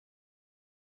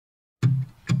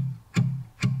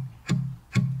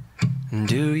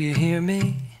Do you hear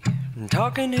me? I'm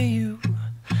talking to you.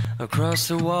 Across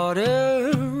the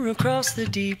water, across the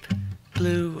deep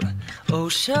blue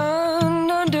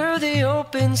ocean, under the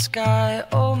open sky.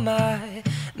 Oh my,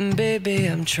 baby,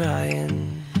 I'm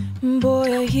trying.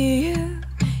 Boy, I hear you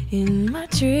in my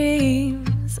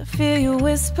dreams. I feel you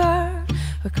whisper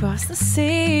across the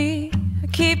sea. I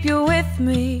keep you with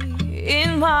me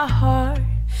in my heart.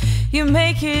 You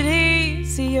make it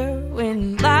easier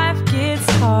when life gets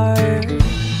hard.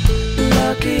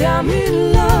 Lucky I'm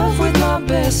in love with my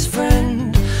best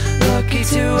friend. Lucky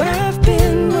to have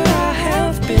been where I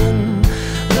have been.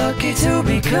 Lucky to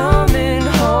be coming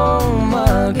home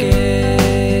again.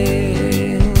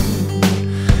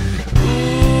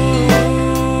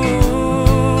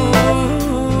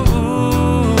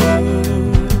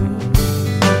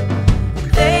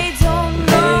 They don't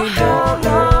know how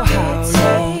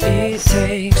long it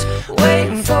takes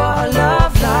waiting for a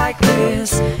love like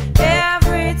this.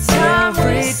 Every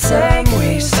time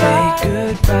we say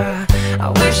goodbye, I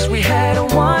wish we had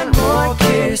one more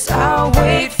kiss. I'll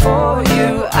wait for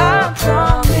you, I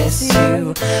promise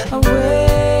you I will.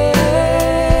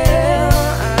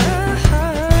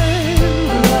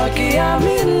 Lucky I'm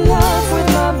in love with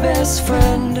my best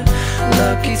friend.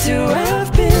 Lucky to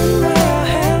have been where I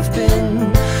have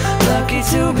been. Lucky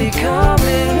to be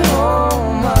coming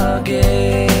home again.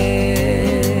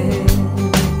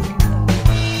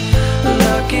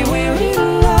 Lucky we're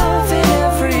in love in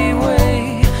every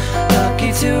way.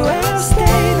 Lucky to have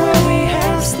stayed where we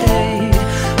have stayed.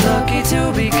 Lucky to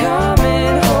be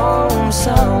coming home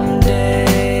someday.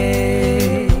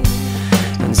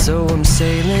 And so I'm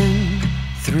sailing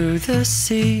through the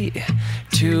sea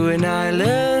to an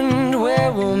island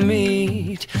where we'll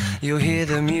meet. You'll hear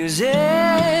the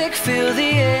music, feel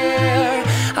the air.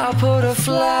 I'll put a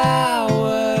flower